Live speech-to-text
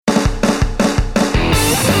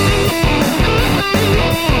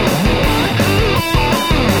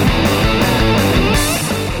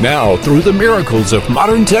Now, through the miracles of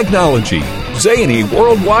modern technology, zany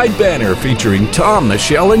worldwide banner featuring Tom,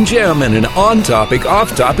 Michelle, and Jim in an on-topic,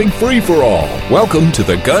 off-topic free-for-all. Welcome to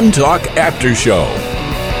the Gun Talk After Show.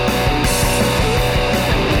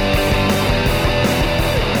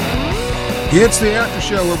 It's the after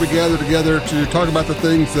show where we gather together to talk about the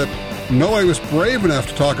things that nobody was brave enough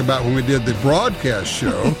to talk about when we did the broadcast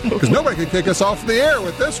show, because nobody could kick us off the air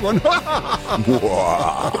with this one.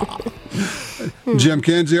 Jim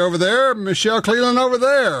Kinsey over there, Michelle Cleland over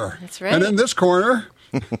there. That's right. And in this corner.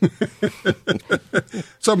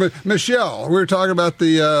 So, Michelle, we were talking about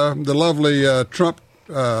the lovely Trump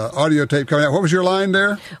audio tape coming out. What was your line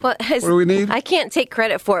there? Well, what do we need? I can't take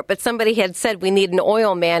credit for it, but somebody had said we need an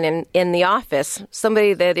oil man in the office,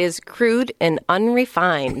 somebody that is crude and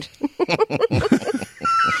unrefined.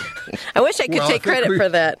 I wish I could take credit for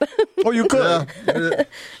that. Oh, you could.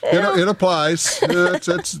 Yeah, it applies.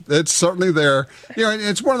 It's certainly there. You know,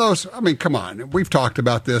 it's one of those. I mean, come on. We've talked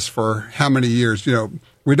about this for how many years? You know,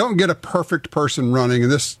 we don't get a perfect person running. In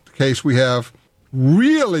this case, we have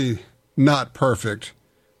really not perfect,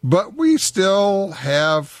 but we still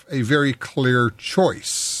have a very clear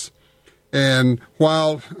choice. And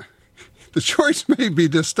while the choice may be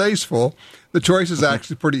distasteful, the choice is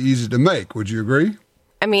actually pretty easy to make. Would you agree?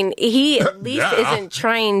 I mean, he at least isn't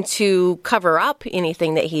trying to cover up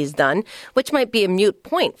anything that he's done, which might be a moot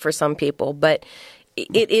point for some people, but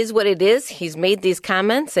it is what it is. He's made these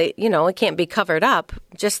comments. It can't be covered up.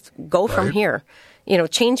 Just go from here.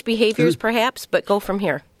 Change behaviors perhaps, but go from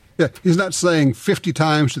here. Yeah, he's not saying 50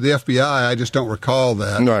 times to the FBI, I just don't recall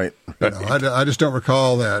that. Right. I just don't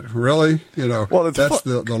recall that. Really? Well, that's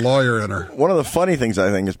the lawyer in her. One of the funny things,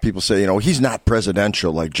 I think, is people say, he's not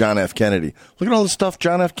presidential like John F. Kennedy. Look at all the stuff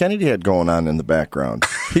John F. Kennedy had going on in the background.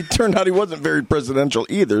 He turned out he wasn't very presidential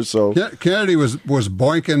either. So Kennedy was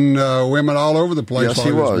boinking women all over the place while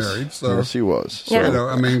he was married. So, yes, he was. So,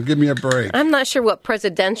 yeah. Give me a break. I'm not sure what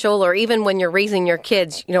presidential, or even when you're raising your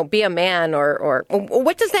kids, be a man, or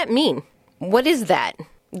what does that mean? What is that?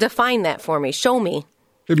 Define that for me. Show me.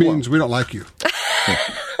 It means we don't like you.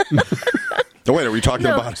 Wait, are we talking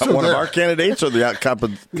about one of our candidates or the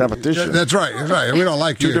competition? That's right. We don't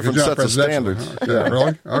like you. Two different sets of standards. Okay,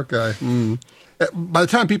 really? Okay. By the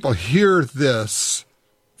time people hear this,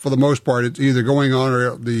 for the most part, it's either going on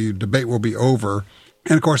or the debate will be over.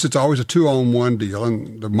 And, of course, it's always a 2-on-1 deal,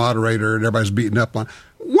 and the moderator and everybody's beating up on.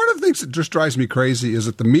 One of the things that just drives me crazy is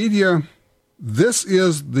that the media, this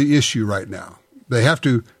is the issue right now. They have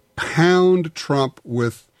to pound Trump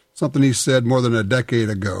with something he said more than a decade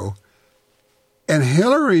ago. And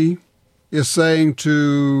Hillary is saying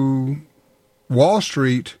to Wall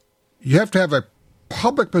Street, you have to have a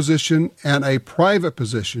public position and a private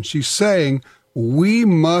position. She's saying we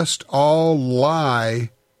must all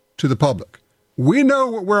lie to the public. We know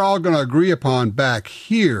what we're all going to agree upon back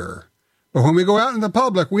here, but when we go out in the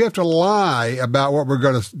public, we have to lie about what we're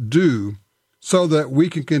going to do so that we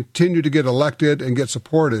can continue to get elected and get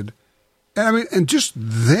supported. And just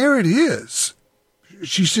there it is.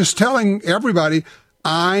 She's just telling everybody,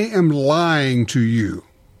 I am lying to you.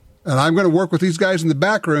 And I'm going to work with these guys in the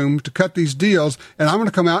back room to cut these deals, and I'm going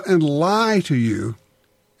to come out and lie to you.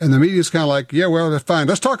 And the media's kind of like, yeah, well, that's fine.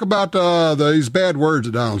 Let's talk about these bad words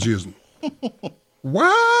that Donald's using.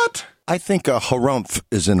 What? I think a harumph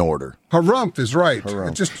is in order. Harumph is right. Harumph.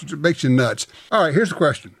 It just makes you nuts. All right, here's the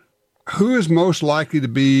question. Who is most likely to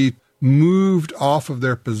be moved off of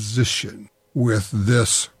their position with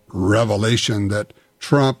this revelation that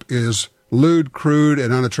Trump is lewd, crude,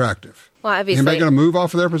 and unattractive? Well, obviously, anybody going to move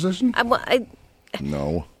off of their position?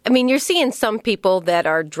 No. I mean, you're seeing some people that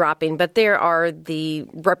are dropping, but there are the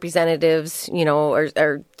representatives,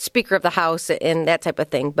 or Speaker of the House and that type of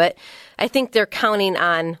thing. But I think they're counting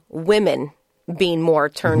on women being more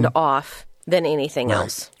turned off than anything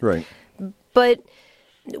else. Right. But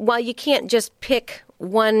while you can't just pick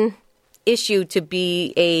one issue to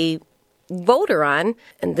be a voter on,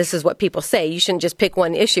 and this is what people say, you shouldn't just pick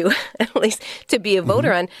one issue, at least, to be a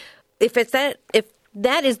voter on. If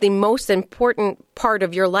that is the most important part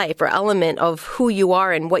of your life or element of who you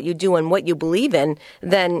are and what you do and what you believe in,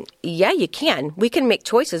 then yeah, you can. We can make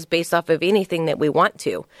choices based off of anything that we want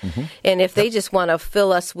to. And if they just want to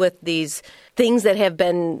fill us with these things that have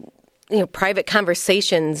been, private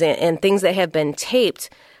conversations and things that have been taped,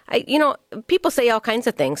 people say all kinds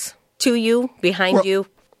of things to you, behind you.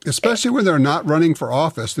 Especially when they're not running for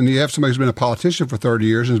office, and you have somebody who's been a politician for 30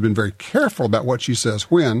 years and has been very careful about what she says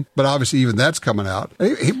when, but obviously even that's coming out.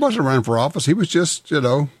 He wasn't running for office. He was just,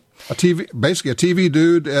 basically a TV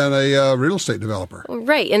dude and a real estate developer.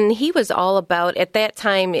 Right, and he was all about, at that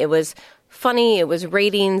time, it was funny, it was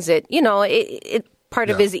ratings, part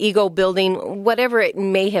of his ego building, whatever it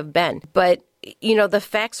may have been. But, the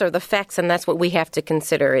facts are the facts, and that's what we have to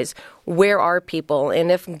consider is where are people?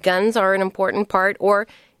 And if guns are an important part, or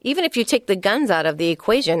even if you take the guns out of the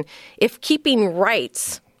equation, if keeping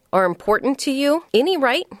rights are important to you, any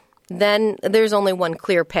right, then there's only one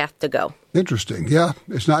clear path to go. Interesting. Yeah,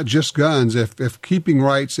 it's not just guns. If keeping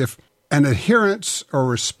rights, if an adherence or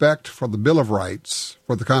respect for the Bill of Rights,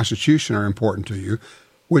 for the Constitution are important to you,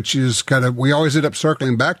 which is kind of, we always end up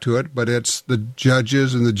circling back to it, but it's the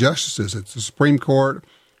judges and the justices. It's the Supreme Court.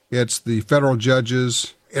 It's the federal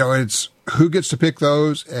judges. It's who gets to pick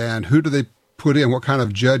those and who do they put in, what kind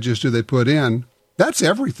of judges do they put in. That's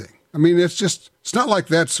everything. I mean, it's not like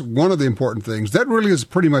that's one of the important things. That really is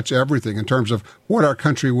pretty much everything in terms of what our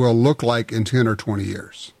country will look like in 10 or 20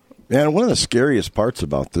 years. And one of the scariest parts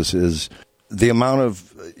about this is the amount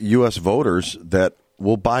of U.S. voters that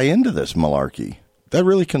will buy into this malarkey. That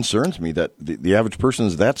really concerns me, that the average person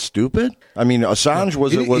is that stupid. I mean, Assange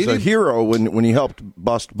was a hero when he helped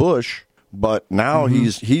bust Bush, but now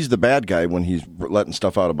he's the bad guy when he's letting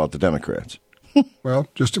stuff out about the Democrats. Well,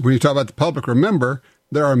 just when you talk about the public, remember,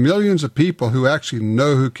 there are millions of people who actually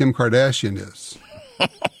know who Kim Kardashian is.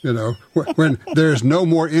 When there's no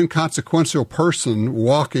more inconsequential person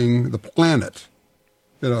walking the planet.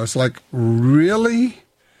 It's like, really?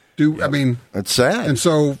 I mean, it's sad. And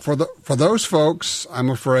so for those folks, I'm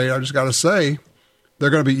afraid, I just got to say,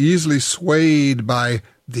 they're going to be easily swayed by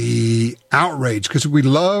the outrage because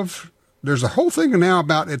there's a whole thing now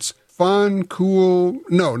about it's fun, cool.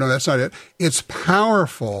 No, that's not it. It's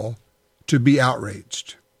powerful to be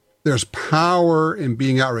outraged. There's power in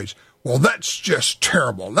being outraged. Well, that's just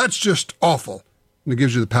terrible. That's just awful. And it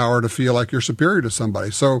gives you the power to feel like you're superior to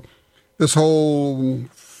somebody. So this whole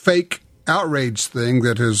fake outrage thing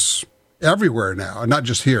that is everywhere now, and not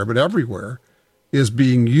just here, but everywhere, is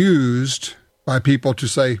being used by people to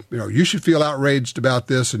say, you should feel outraged about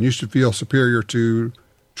this and you should feel superior to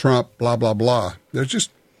Trump, blah, blah, blah. There's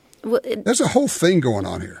a whole thing going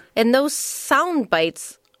on here. And those sound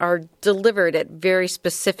bites are delivered at very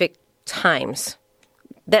specific times.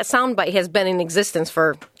 That soundbite has been in existence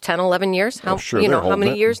for 10, 11 years. How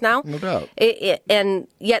many years now? No doubt. And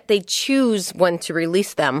yet they choose when to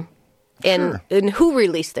release them and who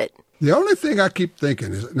released it. The only thing I keep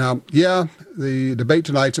thinking is, now, the debate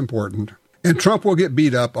tonight's important, and Trump will get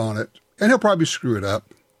beat up on it, and he'll probably screw it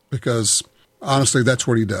up because, honestly, that's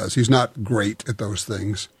what he does. He's not great at those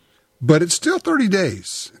things. But it's still 30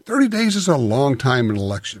 days. 30 days is a long time in an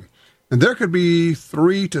election. And there could be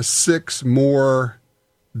 3 to 6 more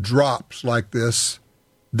drops like this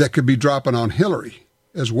that could be dropping on Hillary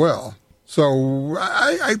as well. So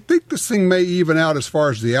I think this thing may even out as far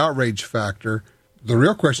as the outrage factor. The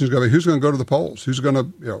real question is going to be who's going to go to the polls? Who's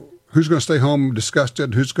going to stay home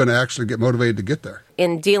disgusted? Who's going to actually get motivated to get there?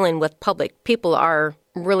 In dealing with public, people are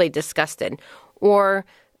really disgusted, or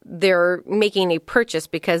they're making a purchase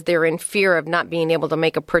because they're in fear of not being able to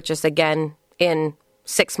make a purchase again in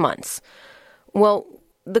 6 months. Well,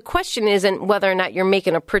 the question isn't whether or not you're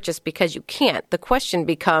making a purchase because you can't. The question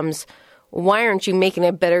becomes, why aren't you making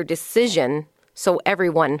a better decision so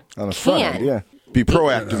everyone on the can? Front end, be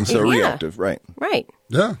proactive instead of reactive, right? Right.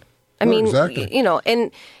 Yeah. I mean, exactly.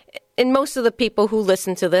 And most of the people who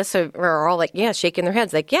listen to this are all like, shaking their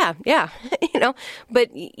heads like, yeah,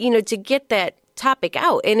 But, to get that topic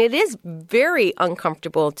out, and it is very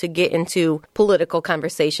uncomfortable to get into political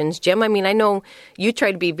conversations, Jim. I mean, I know you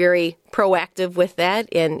try to be very proactive with that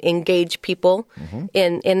and engage people,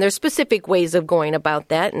 and there's specific ways of going about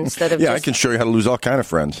that instead of I can show you how to lose all kind of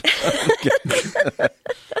friends.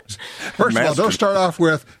 First of all, don't start off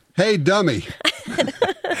with, hey, dummy.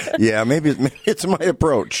 Yeah, maybe it's my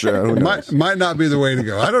approach. Who knows? Might not be the way to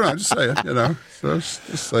go. I don't know. Just saying, So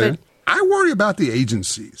just saying. I worry about the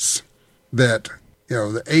agencies that,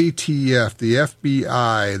 the ATF, the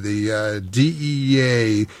FBI, the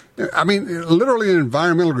DEA. I mean, literally in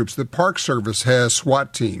environmental groups, the Park Service has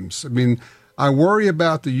SWAT teams. I mean, I worry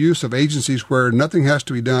about the use of agencies where nothing has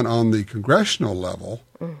to be done on the congressional level.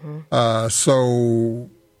 And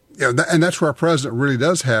that's where our president really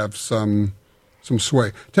does have some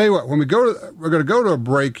sway. Tell you what, when we're going to go to a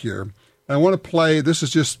break here, and I want to play,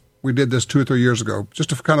 we did this 2 or 3 years ago,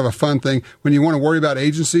 just a kind of a fun thing. When you want to worry about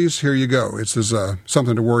agencies, here you go. It's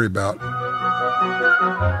something to worry about.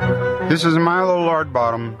 This is Milo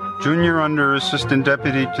Lardbottom, Junior Under Assistant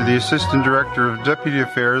Deputy to the Assistant Director of Deputy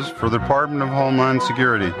Affairs for the Department of Homeland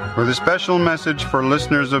Security, with a special message for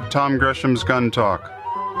listeners of Tom Gresham's Gun Talk.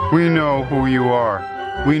 We know who you are.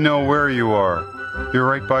 We know where you are. You're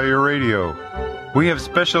right by your radio. We have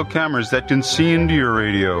special cameras that can see into your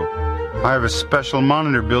radio. I have a special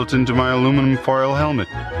monitor built into my aluminum foil helmet.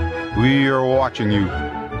 We are watching you,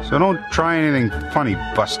 so don't try anything funny,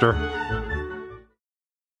 Buster.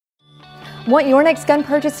 Want your next gun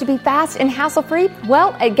purchase to be fast and hassle-free?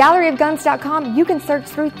 Well, at GalleryofGuns.com, you can search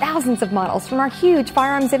through thousands of models from our huge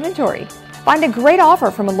firearms inventory. Find a great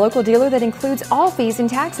offer from a local dealer that includes all fees and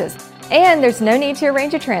taxes. And there's no need to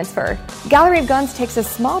arrange a transfer. Gallery of Guns takes a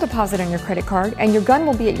small deposit on your credit card, and your gun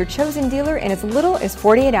will be at your chosen dealer in as little as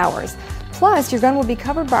 48 hours. Plus, your gun will be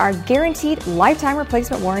covered by our guaranteed lifetime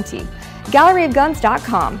replacement warranty.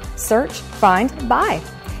 GalleryofGuns.com. Search, find, buy.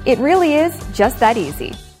 It really is just that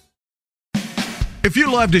easy. If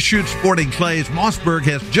you love to shoot sporting clays, Mossberg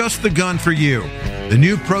has just the gun for you. The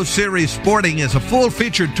new Pro Series Sporting is a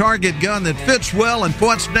full-featured target gun that fits well and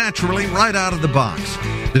points naturally right out of the box.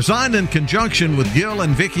 Designed in conjunction with Gil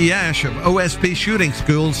and Vicky Ash of OSP Shooting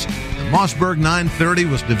Schools, the Mossberg 930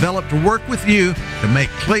 was developed to work with you to make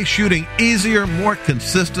clay shooting easier, more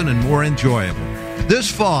consistent, and more enjoyable. This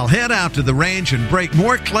fall, head out to the range and break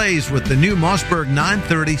more clays with the new Mossberg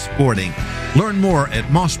 930 Sporting. Learn more at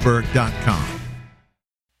mossberg.com.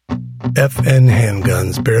 FN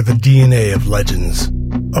handguns bear the DNA of legends,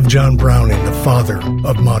 of John Browning, the father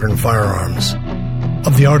of modern firearms,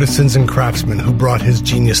 of the artisans and craftsmen who brought his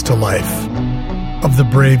genius to life, of the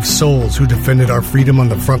brave souls who defended our freedom on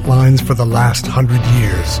the front lines for the last 100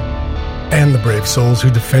 years, and the brave souls who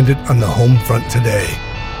defend it on the home front today.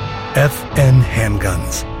 FN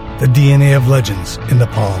handguns, the DNA of legends in the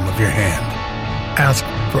palm of your hand. Ask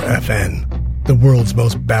for FN, the world's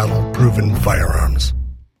most battle-proven firearms.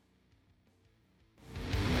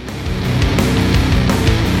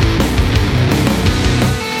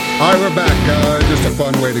 All right, we're back. Just a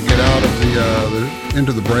fun way to get out of the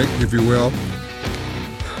into the break, if you will.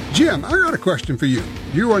 Jim, I got a question for you.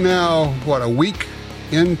 You are now, a week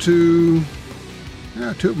into,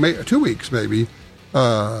 2 weeks maybe,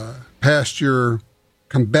 past your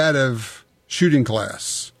combative shooting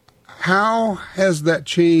class. How has that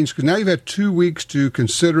changed? Because now you've had 2 weeks to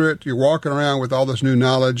consider it. You're walking around with all this new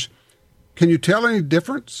knowledge. Can you tell any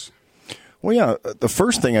difference? Well, yeah. The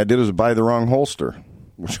first thing I did was buy the wrong holster,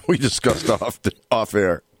 which we discussed off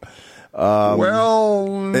air. And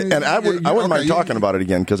I wouldn't mind talking about it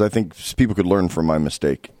again because I think people could learn from my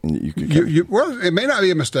mistake. And well, it may not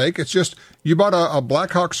be a mistake. It's just you bought a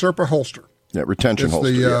Blackhawk Serpa holster. Yeah, retention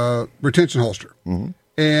holster. The retention holster. Mm-hmm.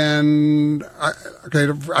 And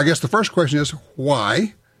I guess the first question is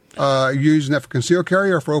why? Are you using that for concealed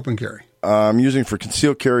carry or for open carry? I'm using for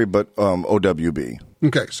concealed carry, but OWB.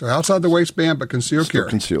 Okay, so outside the waistband, but concealed carry.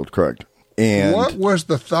 Concealed, correct. And what was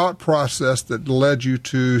the thought process that led you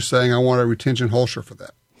to saying, I want a retention holster for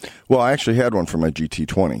that? Well, I actually had one for my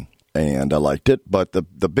GT20, and I liked it. But the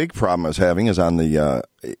big problem I was having is on the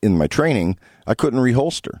in my training, I couldn't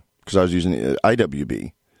reholster because I was using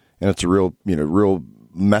IWB, and it's a real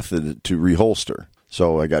method to reholster.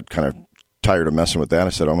 So I got kind of tired of messing with that. I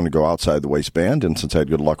said, I'm going to go outside the waistband. And since I had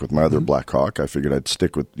good luck with my other Blackhawk, I figured I'd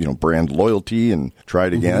stick with, brand loyalty and try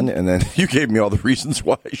it again. And then you gave me all the reasons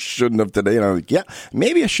why I shouldn't have today. And I was like, yeah,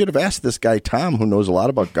 maybe I should have asked this guy, Tom, who knows a lot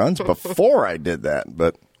about guns before I did that.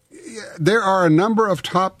 But there are a number of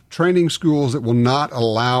top training schools that will not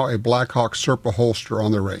allow a Blackhawk Serpa holster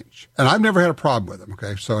on their range. And I've never had a problem with them.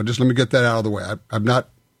 Okay. So just let me get that out of the way.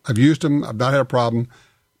 I've used them. I've not had a problem.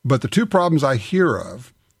 But the two problems I hear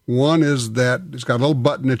of, one is that it's got a little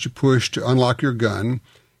button that you push to unlock your gun.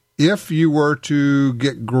 If you were to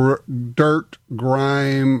get dirt,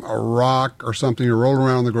 grime, a rock, or something, you're rolling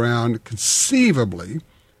around on the ground, conceivably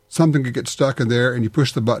something could get stuck in there, and you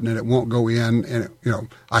push the button and it won't go in. And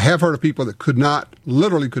I have heard of people that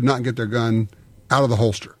literally could not get their gun out of the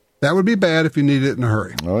holster. That would be bad if you needed it in a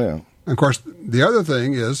hurry. Oh yeah. And of course, the other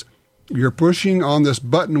thing is you're pushing on this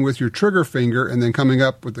button with your trigger finger and then coming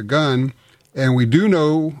up with the gun. And we do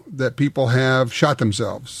know that people have shot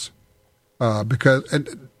themselves because,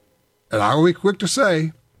 and I will be quick to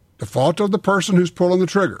say, the fault of the person who's pulling the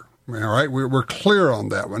trigger. All right, we're clear on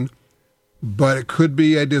that one, but it could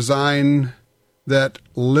be a design that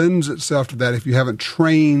lends itself to that if you haven't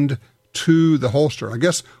trained to the holster. I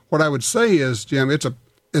guess what I would say is, Jim,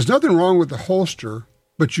 there's nothing wrong with the holster,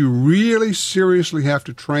 but you really seriously have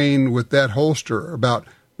to train with that holster about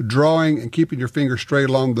drawing and keeping your finger straight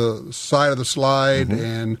along the side of the slide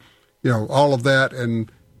and, all of that.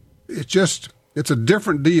 And it's a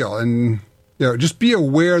different deal. And, just be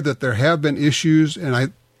aware that there have been issues, and I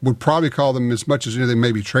would probably call them as much as anything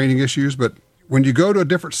maybe training issues. But when you go to a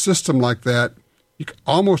different system like that, you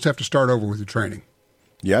almost have to start over with your training.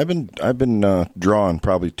 Yeah, I've been drawing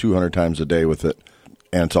probably 200 times a day with it.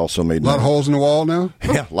 And it's also made A lot of holes in the wall now?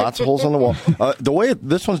 Yeah, lots of holes on the wall. The way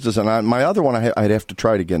this one's designed, my other one, I'd have to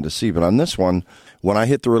try it again to see. But on this one, when I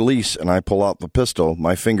hit the release and I pull out the pistol,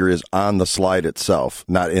 my finger is on the slide itself,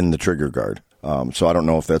 not in the trigger guard. So I don't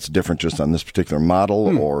know if that's different just on this particular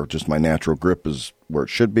model or just my natural grip is where it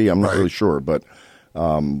should be. I'm not really sure. But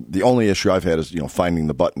the only issue I've had is, finding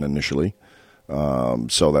the button initially.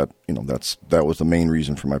 So that, that was the main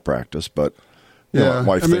reason for my practice. But my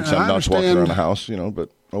wife thinks I'm nuts walking around the house, but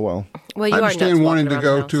oh well. Well, you I understand wanting to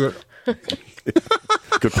go to it.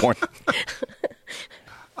 Good point.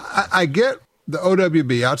 I get the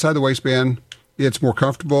OWB outside the waistband. It's more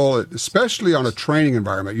comfortable, especially on a training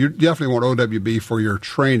environment. You definitely want OWB for your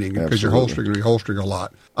training because you're going to be holstering a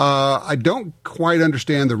lot. I don't quite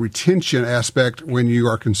understand the retention aspect when you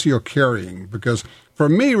are concealed carrying, because for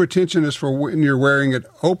me, retention is for when you're wearing it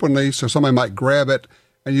openly, so somebody might grab it,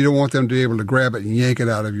 and you don't want them to be able to grab it and yank it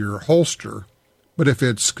out of your holster. But if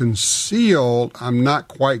it's concealed, I'm not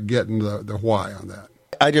quite getting the why on that.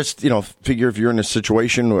 I just, figure if you're in a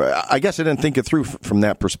situation, I guess I didn't think it through from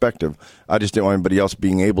that perspective. I just didn't want anybody else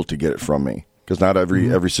being able to get it from me, because not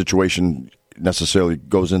every situation necessarily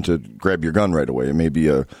goes into grab your gun right away. It may be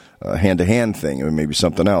a hand-to-hand thing. It may be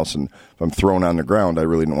something else. And if I'm thrown on the ground, I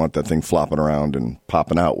really don't want that thing flopping around and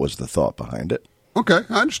popping out was the thought behind it. Okay,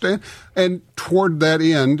 I understand. And toward that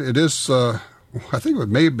end, it is, I think it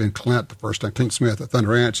may have been Clint the first time, Clint Smith at Thunder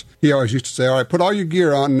Ranch. He always used to say, all right, put all your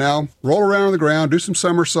gear on now, roll around on the ground, do some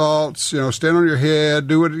somersaults, stand on your head,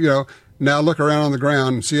 do it, now look around on the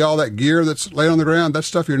ground and see all that gear that's laid on the ground. That's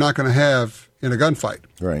stuff you're not going to have in a gunfight.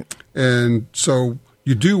 Right. And so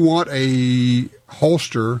you do want a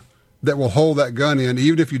holster that will hold that gun in,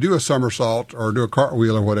 even if you do a somersault or do a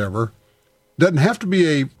cartwheel or whatever. Doesn't have to be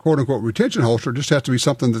a quote-unquote retention holster. It just has to be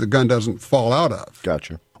something that the gun doesn't fall out of.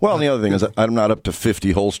 Gotcha. Well, and the other thing is I'm not up to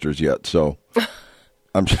 50 holsters yet, so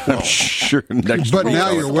I'm sure next But week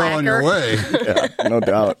now you're well on your way. Yeah, no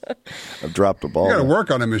doubt. I've dropped the ball. You got to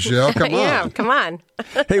work on it, Michelle. Come on. Yeah, come on.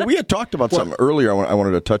 Hey, we had talked about something earlier I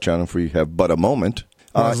wanted to touch on if we have but a moment.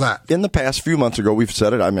 What was that? In the past few months ago, we've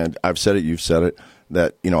said it. I mean, I've said it, you've said it,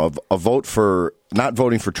 that, a vote for not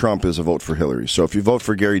voting for Trump is a vote for Hillary. So if you vote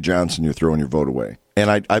for Gary Johnson, you're throwing your vote away. And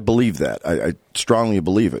I believe that. I strongly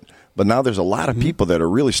believe it. But now there's a lot of people that are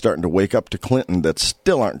really starting to wake up to Clinton that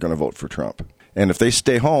still aren't going to vote for Trump. And if they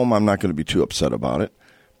stay home, I'm not going to be too upset about it.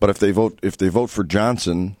 But if they vote for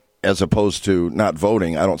Johnson as opposed to not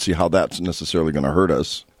voting, I don't see how that's necessarily going to hurt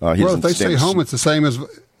us. If they stay home, it's the same as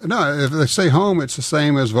if they stay home, it's the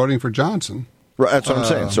same as voting for Johnson. Right, that's what I'm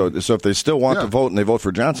saying. So if they still want to vote and they vote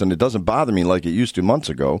for Johnson, it doesn't bother me like it used to months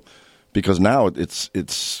ago, because now it's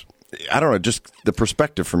I don't know, just the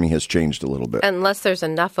perspective for me has changed a little bit. Unless there's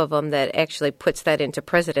enough of them that actually puts that into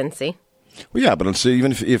presidency. Well, yeah, but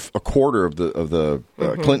even if a quarter of the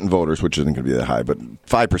Clinton voters, which isn't going to be that high, but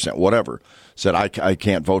 5%, whatever, said I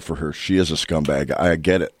can't vote for her, she is a scumbag. I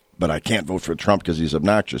get it, but I can't vote for Trump because he's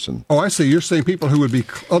obnoxious. And I see. You're saying people who would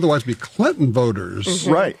otherwise be Clinton voters,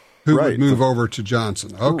 right? Who would move over to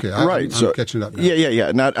Johnson? Okay, I'm catching up now.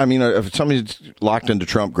 Yeah. If somebody's locked into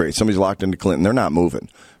Trump, great. Somebody's locked into Clinton, they're not moving.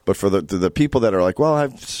 But for the people that are like, well,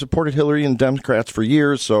 I've supported Hillary and Democrats for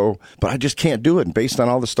years, but I just can't do it. And based on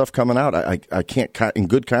all the stuff coming out, I can't, in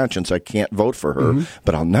good conscience, I can't vote for her.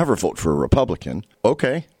 But I'll never vote for a Republican.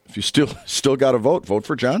 Okay, if you still got to vote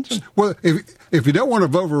for Johnson. Well, if you don't want to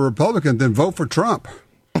vote for a Republican, then vote for Trump.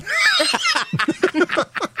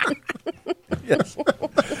 Yes.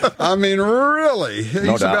 I mean, really,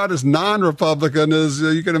 he's about as non-Republican as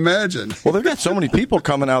you can imagine. Well, they've got so many people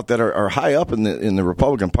coming out that are high up in the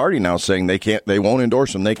Republican Party now saying they won't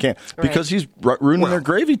endorse him. They can't because he's ruining their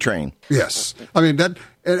gravy train. Yes, I mean that.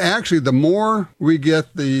 And actually, the more we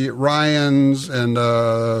get the Ryans and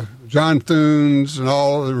John Thunes and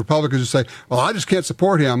all the Republicans who say, "Well, I just can't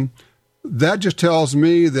support him," that just tells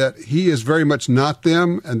me that he is very much not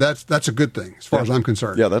them, and that's a good thing as far as I'm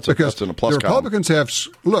concerned. Yeah, that's in a plus. The Republicans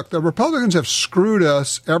the Republicans have screwed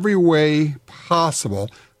us every way possible.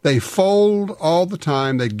 They fold all the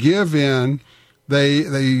time. They give in.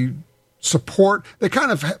 They support. They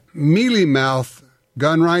kind of mealy mouth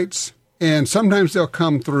gun rights, and sometimes they'll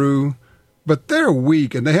come through, but they're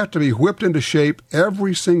weak and they have to be whipped into shape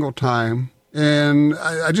every single time. And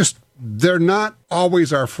they're not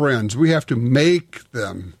always our friends. We have to make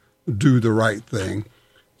them do the right thing.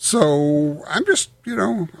 So I'm just,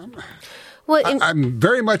 I'm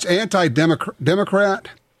very much anti-Democrat,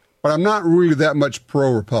 but I'm not really that much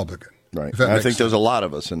pro-Republican. Right. I think there's a lot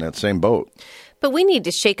of us in that same boat. But we need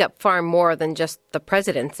to shake up far more than just the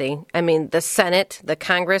presidency. I mean, the Senate, the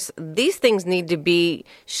Congress, these things need to be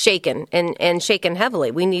shaken and shaken heavily.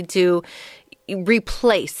 We need to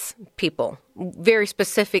replace people. Very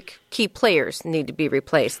specific key players need to be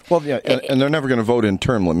replaced. Well, yeah, and they're never going to vote in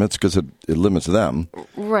term limits because it limits them.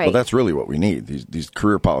 Right. Well, that's really what we need. These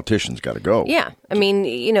career politicians got to go. Yeah. I mean,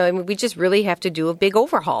 we just really have to do a big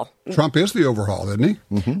overhaul. Trump is the overhaul, isn't he?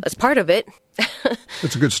 Mm-hmm. That's part of it.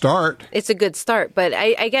 It's a good start. It's a good start. But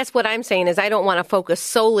I guess what I'm saying is I don't want to focus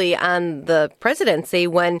solely on the presidency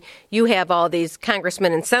when you have all these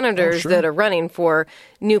congressmen and senators that are running for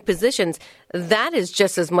new positions. That is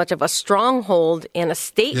just as much of a stronghold and a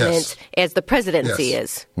statement as the presidency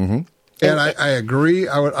is. Mm-hmm. And I agree.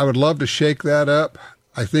 I would love to shake that up.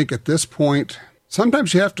 I think at this point,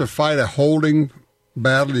 sometimes you have to fight a holding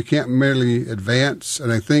battle. You can't merely advance.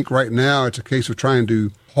 And I think right now it's a case of trying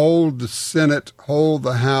to hold the Senate, hold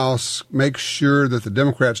the House, make sure that the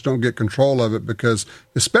Democrats don't get control of it, because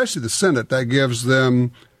especially the Senate, that gives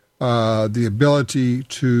them the ability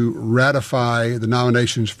to ratify the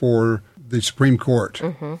nominations for the Supreme Court.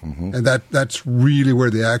 Mm-hmm. And that's really where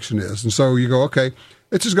the action is. And so you go, okay,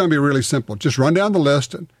 it's just going to be really simple. Just run down the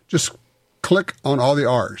list and just click on all the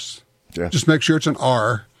R's. Yeah. Just make sure it's an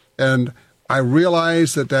R. And I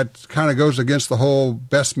realize that kind of goes against the whole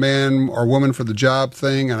best man or woman for the job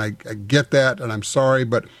thing, and I get that, and I'm sorry,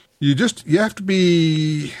 but you have to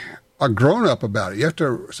be a grown-up about it. You have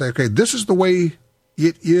to say, okay, this is the way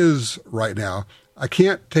it is right now. I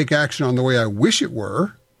can't take action on the way I wish it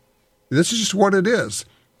were. This is just what it is.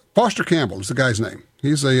 Foster Campbell is the guy's name.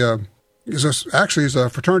 He's actually a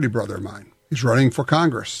fraternity brother of mine. He's running for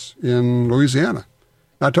Congress in Louisiana.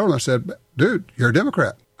 And I told him, I said, dude, you're a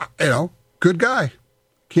Democrat. Good guy.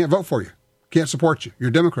 Can't vote for you. Can't support you. You're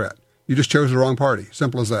a Democrat. You just chose the wrong party.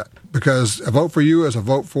 Simple as that. Because a vote for you is a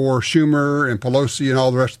vote for Schumer and Pelosi and all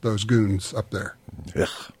the rest of those goons up there. Ugh.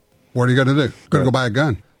 What are you going to do? Going to go buy a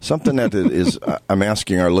gun. Something that is I'm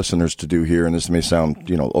asking our listeners to do here, and this may sound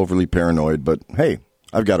overly paranoid, but hey,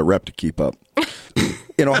 I've got a rep to keep up.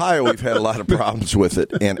 In Ohio, we've had a lot of problems with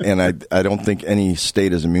it, and I don't think any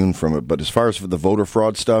state is immune from it. But as far as for the voter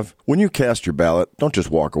fraud stuff, when you cast your ballot, don't just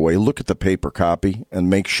walk away. Look at the paper copy and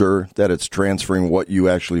make sure that it's transferring what you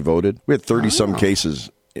actually voted. We had 30-some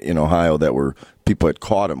cases in Ohio that were people had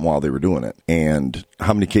caught them while they were doing it. And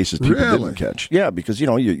how many cases people didn't catch? Yeah, because,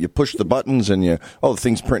 you push the buttons and the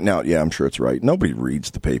thing's printing out. Yeah, I'm sure it's right. Nobody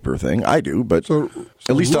reads the paper thing. I do, but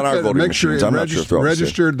at least on our voting machines, I'm not sure if they're all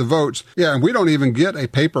registered the votes. Yeah, and we don't even get a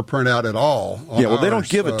paper printout at all. Yeah, well, they don't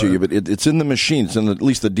give it to you, but it's in the machines, and at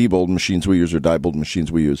least the Diebold machines we use or Diebold machines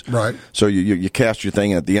we use. Right. So you cast your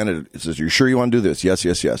thing, and at the end of it says, "You're sure you want to do this?" Yes,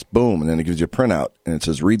 yes, yes. Boom, and then it gives you a printout, and it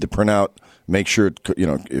says, "Read the printout. Make sure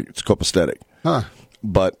it's copacetic." Huh.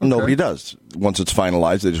 But nobody does. Once it's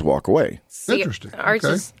finalized, they just walk away. See, interesting. Ours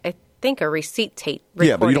is, I think, a receipt tape recording.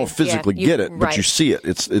 Yeah, but you don't physically get it, but you see it.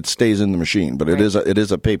 It stays in the machine, but it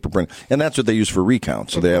is a paper print, and that's what they use for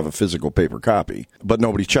recount. So they have a physical paper copy, but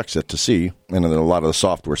nobody checks it to see. And then a lot of the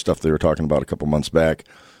software stuff they were talking about a couple months back,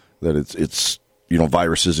 that it's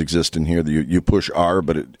viruses exist in here. That you push R,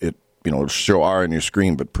 but it it'll show R on your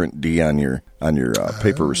screen, but print D on your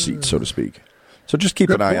paper receipt, so to speak. So just keep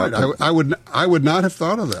an eye out. I would not have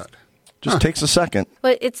thought of that. Just takes a second.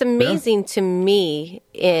 But it's amazing to me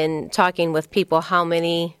in talking with people how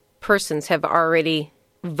many persons have already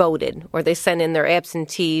voted, or they send in their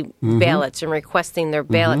absentee ballots and requesting their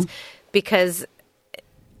ballots, because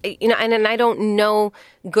and I don't know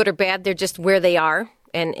good or bad. They're just where they are.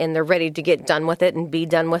 And they're ready to get done with it and be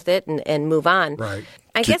done with it and move on. Right.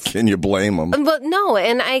 I guess. Can you blame them? But no,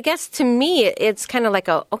 and I guess to me it's kind of like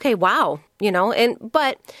okay, wow,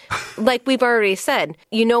 but like we've already said,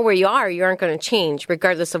 where you aren't going to change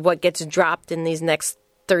regardless of what gets dropped in these next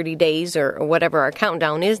 30 days or whatever our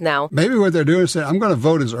countdown is now. Maybe what they're doing is saying, I'm going to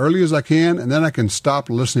vote as early as I can, and then I can stop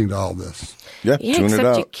listening to all this. Yeah, tune except it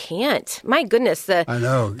out. You can't. My goodness, I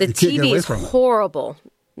know. The TV is horrible.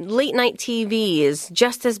 Late night TV is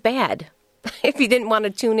just as bad. If you didn't want to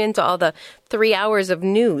tune into all the 3 hours of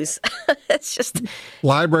news, it's just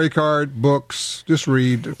library card, books, just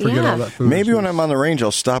read, forget all that food. Maybe when I'm on the range,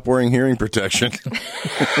 I'll stop wearing hearing protection.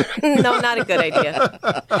 No, not a good idea.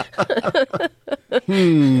 I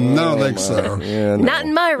don't think so. Yeah, no. Not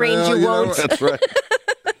in my range, you won't. That's right.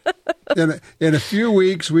 In a few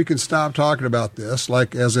weeks, we can stop talking about this,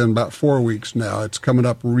 like as in about 4 weeks now. It's coming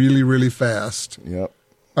up really, really fast. Yep.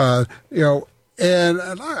 And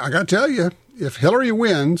I got to tell you, if Hillary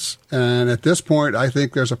wins, and at this point I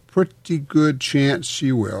think there's a pretty good chance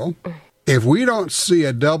she will, if we don't see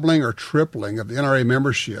a doubling or tripling of the NRA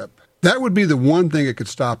membership, that would be the one thing that could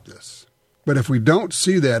stop this. But if we don't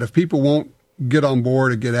see that, if people won't get on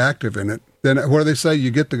board and get active in it, then what do they say? You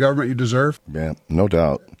get the government you deserve? Yeah, no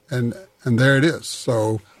doubt. And there it is.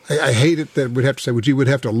 So I hate it that we'd have to say, well, gee, we'd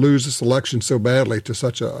have to lose this election so badly to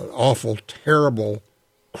such an awful, terrible,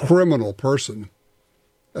 criminal person,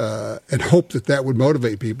 and hope that would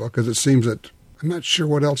motivate people, because it seems that I'm not sure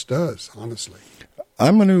what else does, honestly.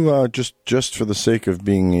 I'm going to, just for the sake of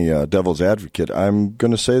being a devil's advocate, I'm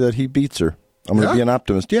going to say that he beats her. I'm going to be an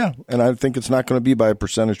optimist. Yeah, and I think it's not going to be by a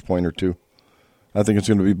percentage point or two. I think it's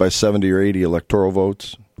going to be by 70 or 80 electoral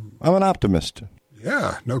votes. I'm an optimist.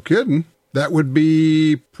 Yeah, no kidding. That would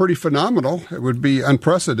be pretty phenomenal. It would be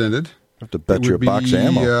unprecedented. I have to bet you a box of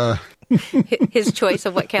ammo. His choice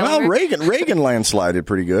of what caliber? Well, Reagan landslided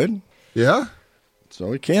pretty good. Yeah?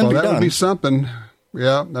 So it can be done. That would be something.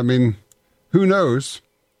 Yeah, I mean, who knows?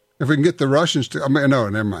 If we can get the Russians to... no,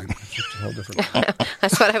 never mind. It's just a whole different...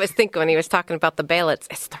 That's what I was thinking when he was talking about the ballots.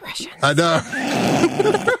 It's the Russians. I know.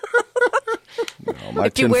 No, my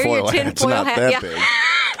tinfoil hat's not that big.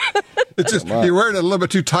 It's just you're wearing it a little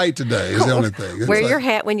bit too tight today is the only thing. Wear your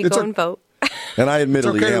hat when you go and vote. And I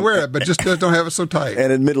admittedly it's okay to wear it, but just don't have it so tight.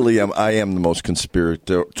 And admittedly, I am the most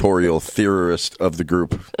conspiratorial theorist of the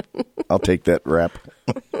group. I'll take that rap.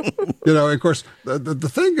 Of course, the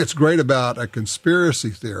thing that's great about a conspiracy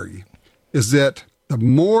theory is that the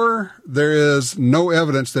more there is no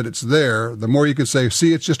evidence that it's there, the more you can say,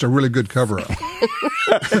 see, it's just a really good cover-up.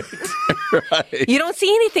 Right. You don't see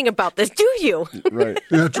anything about this, do you? Right.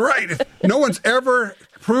 That's right. If no one's ever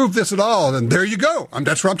proved this at all, then there you go.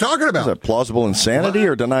 That's what I'm talking about. Is that plausible insanity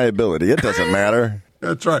or deniability? It doesn't matter.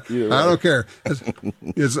 That's right. I don't care.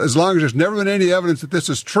 As long as there's never been any evidence that this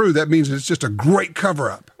is true, that means it's just a great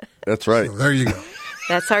cover-up. That's right. So there you go.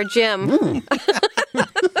 That's our Jim.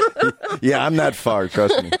 Yeah, I'm not far,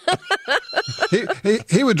 trust me.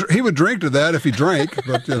 He would drink to that if he drank,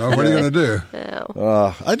 but what are you going to do?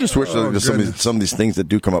 I just wish that some of these things that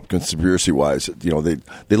do come up conspiracy-wise,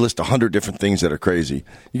 they list 100 different things that are crazy.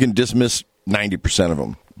 You can dismiss 90% of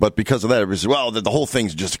them. But because of that, everybody says, well, the whole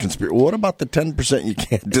thing's just a conspiracy. Well, what about the 10% you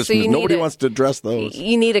can't dismiss? So nobody wants to address those.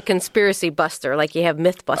 You need a conspiracy buster, like you have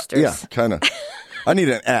Mythbusters. Yeah, kind of. I need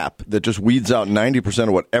an app that just weeds out 90%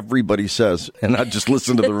 of what everybody says and not just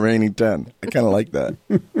listen to the remaining 10. I kind of like that.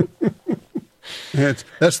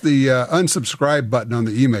 That's the unsubscribe button on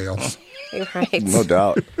the emails. Right. No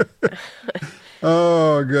doubt.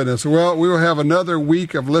 Oh, goodness. Well, we will have another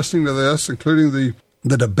week of listening to this, including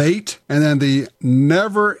the debate and then the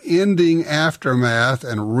never-ending aftermath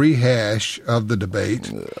and rehash of the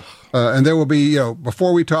debate. And there will be,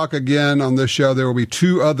 before we talk again on this show, there will be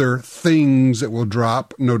 2 other things that will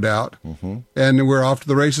drop, no doubt. Mm-hmm. And we're off to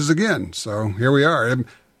the races again. So here we are. And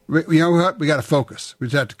you know what? We got to focus. We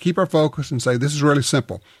just have to keep our focus and say, this is really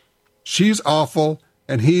simple. She's awful,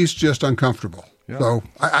 and he's just uncomfortable. Yeah. So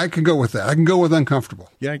I can go with that. I can go with uncomfortable.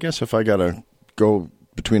 Yeah, I guess if I got to go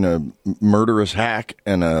between a murderous hack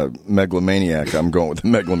and a megalomaniac, I'm going with the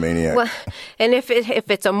megalomaniac. Well, and if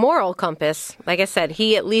it's a moral compass, like I said,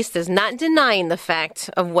 he at least is not denying the fact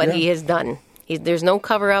of what he has done. There's no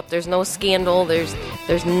cover-up, there's no scandal, there's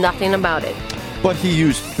nothing about it. But he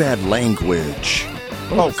used bad language.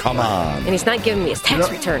 Oh, come on. And he's not giving me his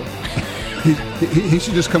tax return. He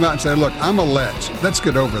should just come out and say, look, I'm a let's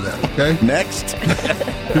get over that, okay? Next.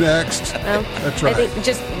 Next. Well, that's right. I think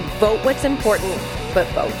just vote what's important, but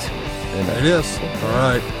vote. Amen. It is. All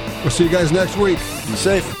right. We'll see you guys next week. Be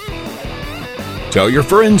safe. Tell your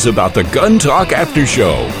friends about the Gun Talk After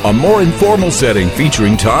Show, a more informal setting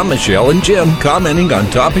featuring Tom, Michelle, and Jim commenting on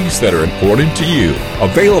topics that are important to you.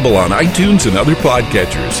 Available on iTunes and other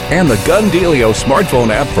podcatchers, and the Gun Dealio smartphone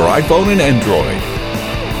app for iPhone and Android.